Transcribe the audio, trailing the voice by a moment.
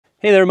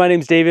Hey there, my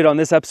name's David. On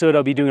this episode,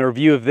 I'll be doing a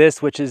review of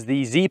this, which is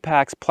the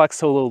Zpacks Plex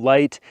Solo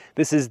Lite.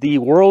 This is the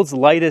world's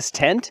lightest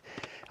tent.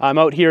 I'm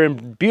out here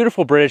in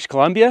beautiful British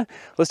Columbia.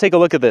 Let's take a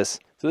look at this.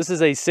 So this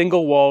is a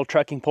single wall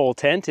trekking pole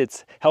tent.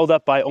 It's held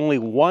up by only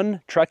one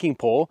trekking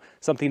pole.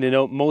 Something to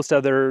note, most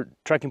other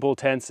trekking pole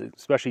tents,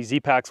 especially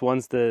Zpacks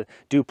ones, the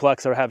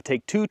duplex, or have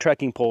take two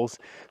trekking poles.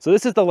 So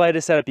this is the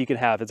lightest setup you can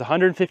have. It's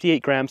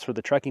 158 grams for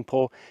the trekking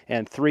pole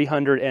and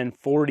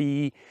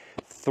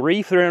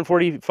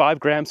 345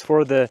 grams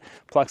for the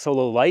Plex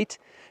Solo Lite.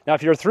 Now,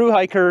 if you're a thru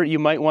hiker, you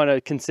might want to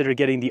consider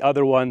getting the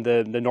other one,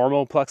 the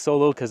normal Plex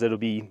Solo, because it'll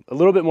be a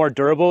little bit more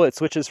durable. It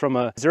switches from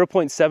a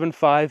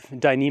 0.75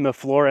 Dyneema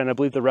floor, and I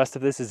believe the rest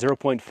of this is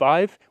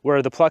 0.5,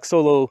 where the Plex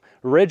Solo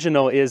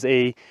original is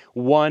a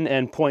 1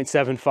 and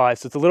 0.75,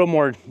 so it's a little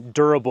more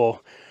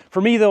durable.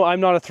 For me though, I'm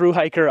not a thru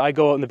hiker. I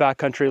go out in the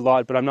backcountry a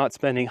lot, but I'm not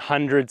spending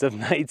hundreds of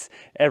nights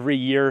every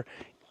year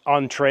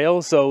on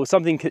trail. So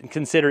something to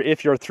consider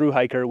if you're a thru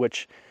hiker,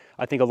 which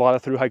I think a lot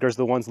of thru hikers are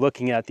the ones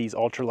looking at these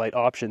ultralight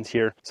options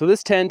here. So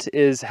this tent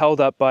is held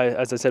up by,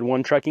 as I said,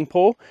 one trekking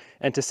pole.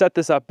 And to set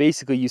this up,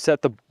 basically you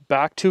set the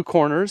back two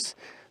corners,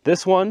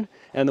 this one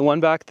and the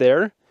one back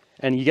there,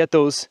 and you get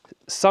those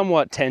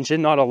somewhat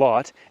tension, not a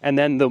lot, and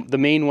then the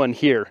main one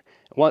here.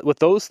 With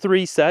those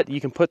three set,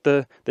 you can put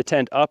the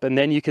tent up, and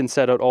then you can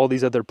set out all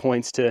these other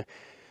points to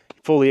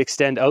fully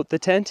extend out the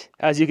tent.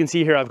 As you can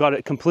see here, I've got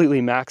it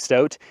completely maxed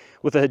out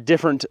with a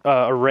different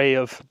array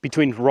of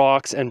between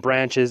rocks and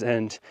branches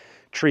and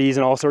trees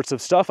and all sorts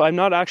of stuff. I'm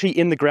not actually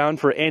in the ground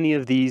for any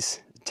of these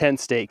tent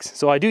stakes.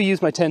 So I do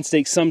use my tent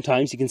stakes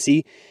sometimes. You can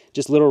see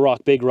just little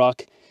rock, big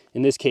rock.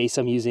 In this case,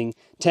 I'm using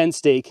 10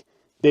 stake,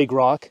 big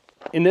rock.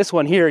 In this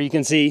one here, you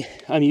can see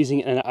I'm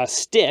using a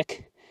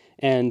stick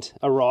and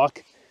a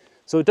rock.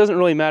 So it doesn't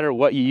really matter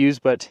what you use,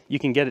 but you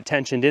can get it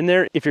tensioned in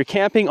there. If you're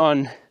camping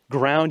on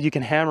ground you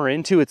can hammer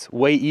into, it's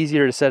way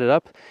easier to set it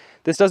up.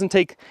 This doesn't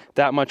take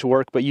that much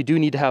work, but you do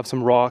need to have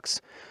some rocks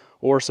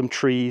or some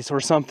trees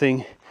or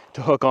something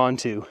to hook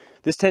onto.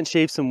 This tent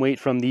shaves some weight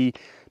from the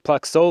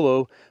Plex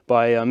Solo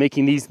by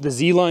making the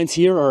Z lines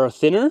here are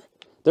thinner.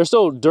 They're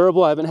still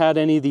durable. I haven't had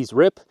any of these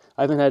rip.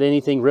 I haven't had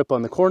anything rip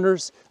on the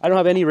corners. I don't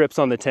have any rips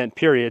on the tent,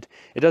 period.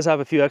 It does have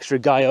a few extra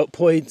guy out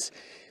points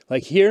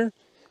like here.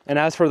 And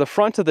as for the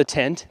front of the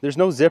tent, there's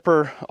no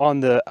zipper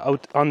on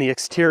the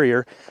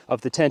exterior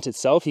of the tent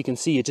itself. You can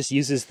see it just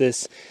uses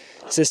this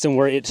system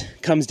where it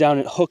comes down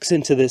and hooks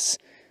into this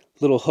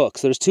little hook.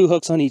 So there's two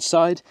hooks on each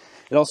side.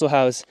 It also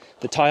has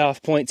the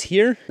tie-off points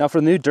here. Now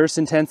for the new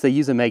Durson tents, they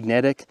use a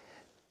magnetic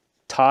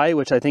tie,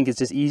 which I think is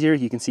just easier.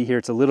 You can see here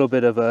it's a little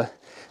bit of a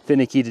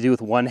finicky to do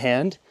with one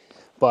hand,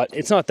 but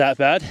it's not that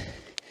bad.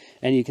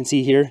 And you can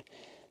see here,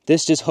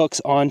 this just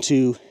hooks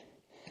onto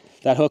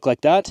that hook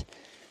like that.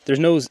 There's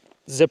no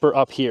zipper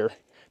up here.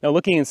 Now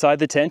looking inside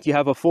the tent, you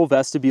have a full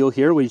vestibule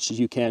here, which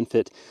you can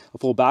fit a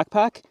full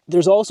backpack.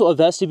 There's also a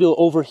vestibule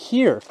over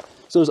here.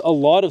 So there's a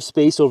lot of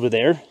space over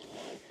there.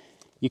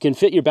 You can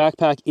fit your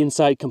backpack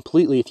inside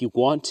completely if you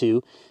want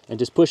to, and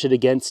just push it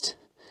against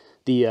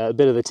the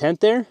bit of the tent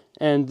there.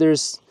 And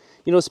there's,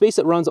 you know, space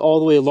that runs all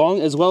the way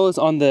along, as well as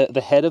on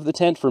the head of the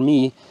tent. For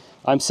me,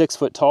 I'm 6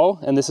 foot tall,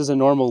 and this is a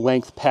normal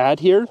length pad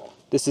here.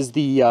 This is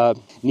the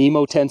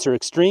Nemo Tensor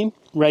Extreme,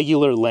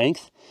 regular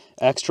length,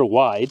 extra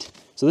wide.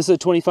 So this is a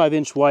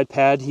 25-inch wide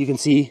pad, you can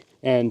see,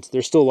 and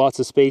there's still lots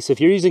of space. If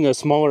you're using a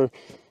smaller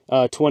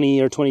 20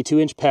 or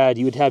 22-inch pad,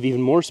 you would have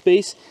even more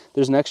space.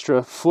 There's an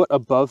extra foot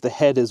above the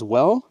head as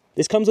well.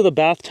 This comes with a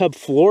bathtub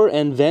floor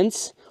and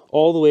vents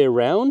all the way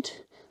around.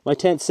 My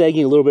tent's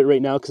sagging a little bit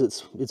right now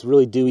because it's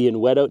really dewy and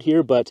wet out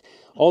here, but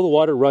all the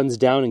water runs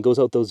down and goes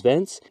out those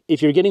vents.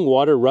 If you're getting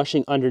water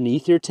rushing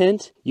underneath your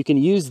tent, you can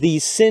use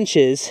these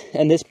cinches,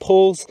 and this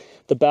pulls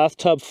the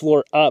bathtub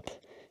floor up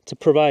to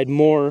provide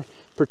more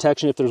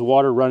protection if there's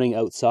water running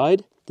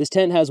outside. This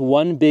tent has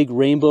one big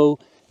rainbow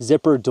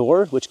zipper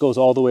door, which goes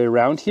all the way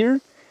around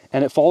here,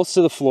 and it falls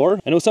to the floor.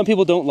 I know some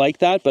people don't like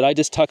that, but I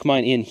just tuck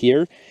mine in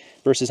here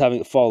versus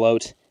having it fall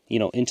out, you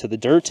know, into the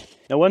dirt.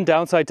 Now, one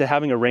downside to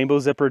having a rainbow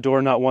zipper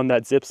door, not one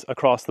that zips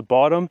across the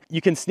bottom,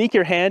 you can sneak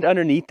your hand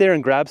underneath there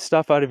and grab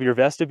stuff out of your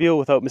vestibule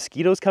without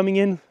mosquitoes coming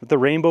in. With the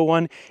rainbow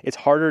one, it's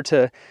harder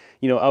to,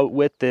 you know,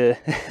 outwit the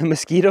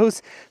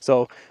mosquitoes.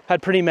 So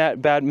had pretty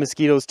bad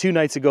mosquitoes 2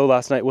 nights ago.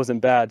 Last night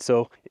wasn't bad.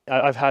 So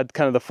I've had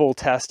kind of the full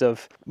test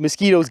of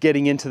mosquitoes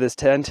getting into this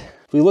tent.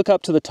 If we look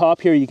up to the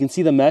top here, you can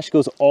see the mesh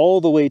goes all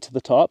the way to the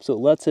top, so it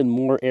lets in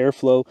more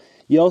airflow.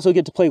 You also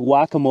get to play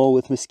whack-a-mole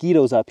with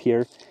mosquitoes up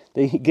here.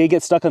 They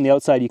get stuck on the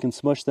outside, you can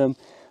smush them.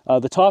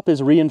 The top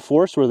is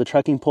reinforced where the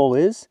trekking pole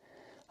is.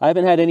 I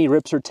haven't had any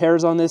rips or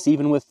tears on this,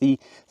 even with the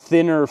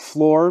thinner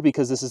floor,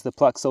 because this is the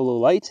Plex Solo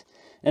Lite.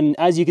 And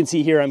as you can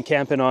see here, I'm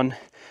camping on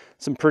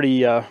some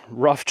pretty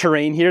rough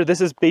terrain here.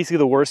 This is basically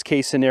the worst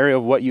case scenario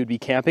of what you'd be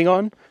camping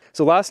on.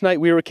 So last night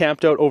we were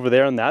camped out over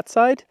there on that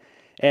side,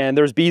 and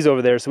there's bees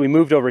over there, so we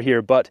moved over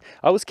here. But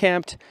I was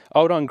camped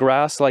out on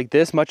grass like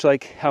this, much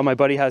like how my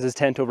buddy has his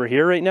tent over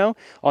here right now,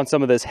 on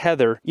some of this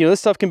heather. You know, this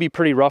stuff can be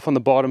pretty rough on the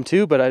bottom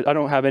too, but I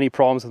don't have any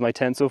problems with my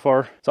tent so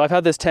far. So I've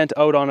had this tent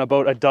out on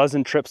about a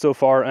dozen trips so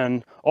far,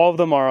 and all of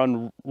them are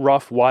on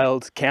rough,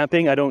 wild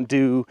camping. I don't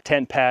do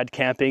tent pad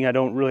camping. I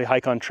don't really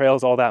hike on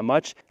trails all that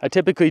much. I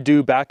typically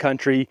do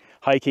backcountry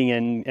hiking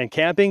and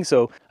camping,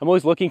 so I'm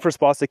always looking for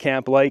spots to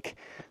camp like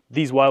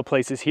these wild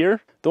places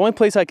here. The only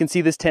place I can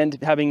see this tent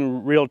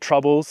having real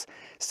troubles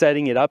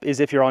setting it up is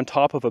if you're on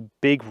top of a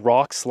big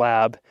rock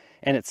slab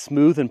and it's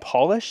smooth and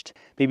polished,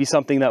 maybe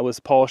something that was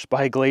polished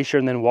by a glacier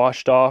and then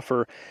washed off,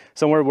 or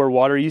somewhere where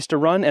water used to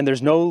run, and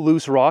there's no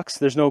loose rocks,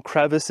 there's no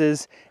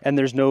crevices, and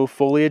there's no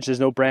foliage, there's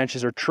no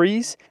branches or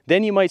trees.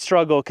 Then you might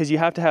struggle because you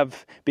have to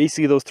have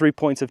basically those 3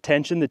 points of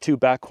tension, the 2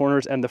 back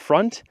corners and the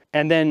front.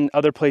 And then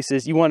other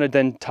places, you want to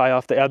then tie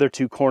off the other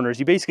 2 corners.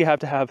 You basically have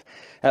to have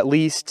at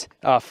least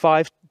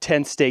 5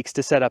 tent stakes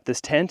to set up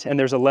this tent, and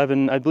there's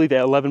 11, I believe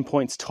 11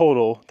 points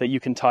total that you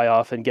can tie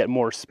off and get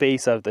more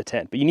space out of the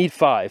tent, but you need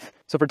 5.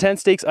 So for tent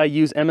stakes, I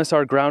use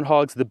MSR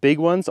groundhogs, the big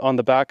ones on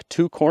the back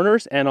 2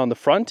 corners and on the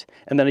front,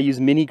 and then I use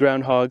mini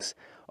groundhogs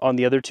on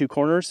the other 2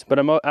 corners, but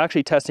I'm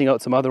actually testing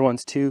out some other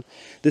ones too.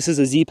 This is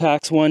a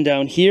Zpacks one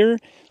down here.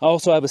 I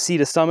also have a Sea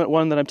to Summit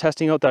one that I'm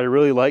testing out that I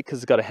really like because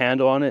it's got a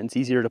handle on it and it's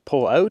easier to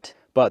pull out.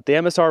 But the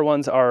MSR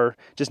ones are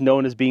just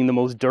known as being the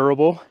most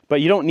durable. But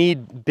you don't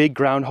need big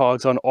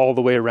groundhogs on all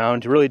the way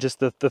around, really just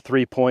the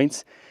 3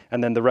 points,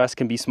 and then the rest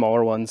can be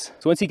smaller ones.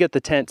 So once you get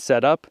the tent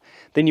set up,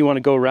 then you want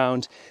to go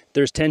around.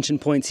 There's tension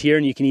points here,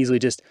 and you can easily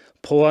just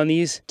pull on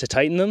these to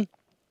tighten them.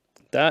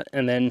 That,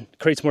 and then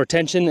creates more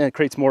tension and it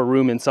creates more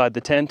room inside the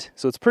tent.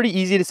 So it's pretty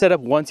easy to set up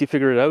once you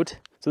figure it out.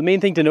 So the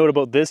main thing to note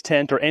about this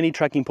tent or any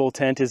trekking pole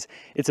tent is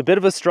it's a bit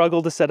of a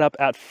struggle to set up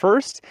at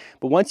first,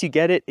 but once you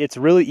get it, it's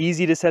really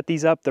easy to set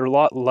these up. They're a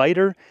lot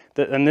lighter.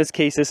 In this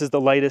case, this is the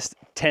lightest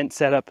tent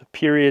setup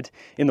period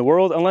in the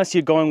world, unless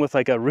you're going with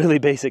like a really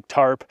basic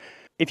tarp.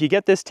 If you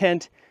get this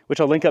tent,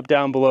 which I'll link up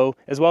down below,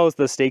 as well as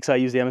the stakes I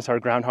use, the MSR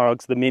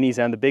groundhogs, the minis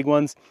and the big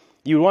ones,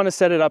 you want to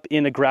set it up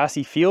in a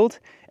grassy field,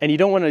 and you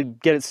don't want to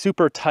get it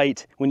super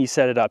tight when you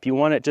set it up. You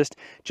want it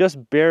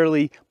just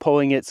barely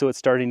pulling it so it's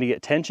starting to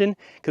get tension,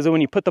 because when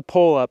you put the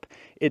pole up,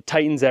 it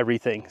tightens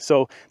everything.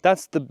 So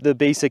that's the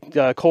basic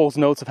Cole's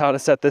notes of how to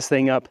set this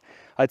thing up.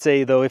 I'd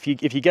say though, if you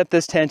get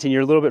this tent and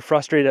you're a little bit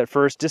frustrated at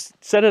first, just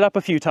set it up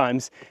a few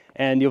times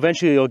and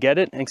eventually you'll get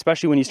it. And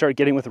especially when you start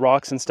getting with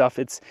rocks and stuff,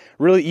 it's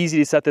really easy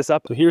to set this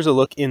up. So here's a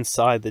look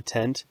inside the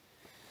tent.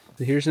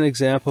 So here's an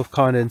example of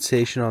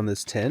condensation on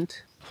this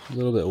tent. A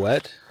little bit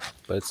wet,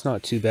 but it's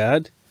not too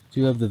bad.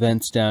 Do have the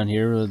vents down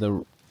here where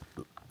the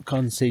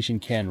condensation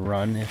can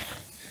run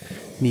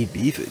if need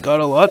be. If it got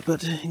a lot,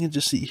 but you can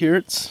just see here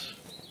it's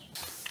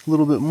a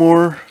little bit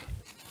more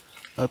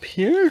up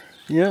here.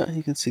 Yeah,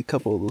 you can see a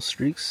couple of those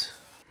streaks.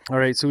 All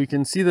right, so we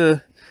can see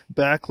the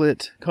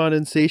backlit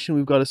condensation.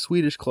 We've got a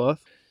Swedish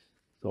cloth.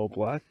 It's all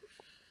black.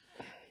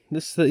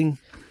 This thing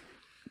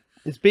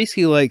is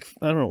basically like,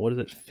 I don't know, what is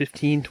it,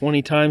 15,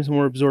 20 times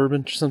more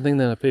absorbent or something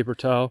than a paper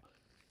towel.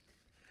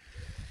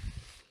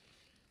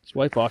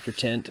 Wipe off your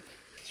tent.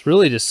 It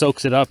really just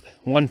soaks it up.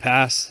 One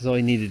pass is all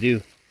you need to do.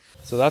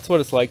 So that's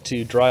what it's like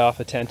to dry off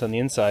a tent on the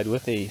inside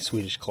with a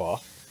Swedish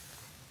cloth.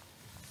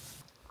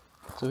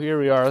 So here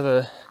we are,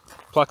 the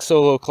Plex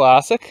Solo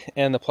Classic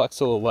and the Plex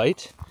Solo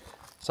Lite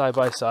side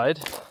by side.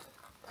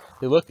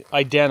 They look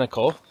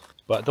identical,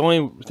 but the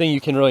only thing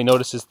you can really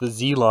notice is the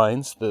Z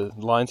lines. The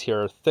lines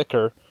here are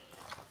thicker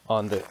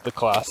on the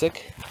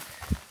Classic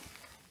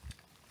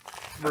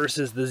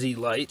versus the Z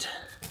Lite.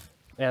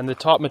 And the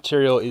top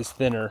material is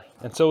thinner,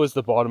 and so is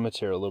the bottom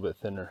material, a little bit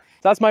thinner.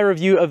 That's my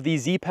review of the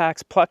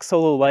Zpacks Plex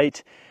Solo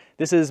Lite.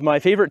 This is my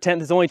favorite tent.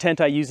 This is the only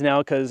tent I use now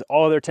because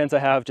all other tents I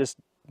have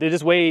they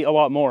just weigh a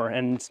lot more.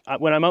 And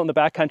when I'm out in the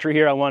backcountry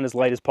here, I want as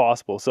light as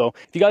possible. So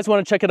if you guys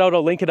want to check it out,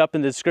 I'll link it up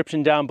in the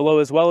description down below,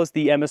 as well as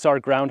the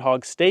MSR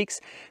groundhog stakes.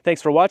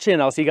 Thanks for watching,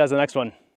 and I'll see you guys in the next one.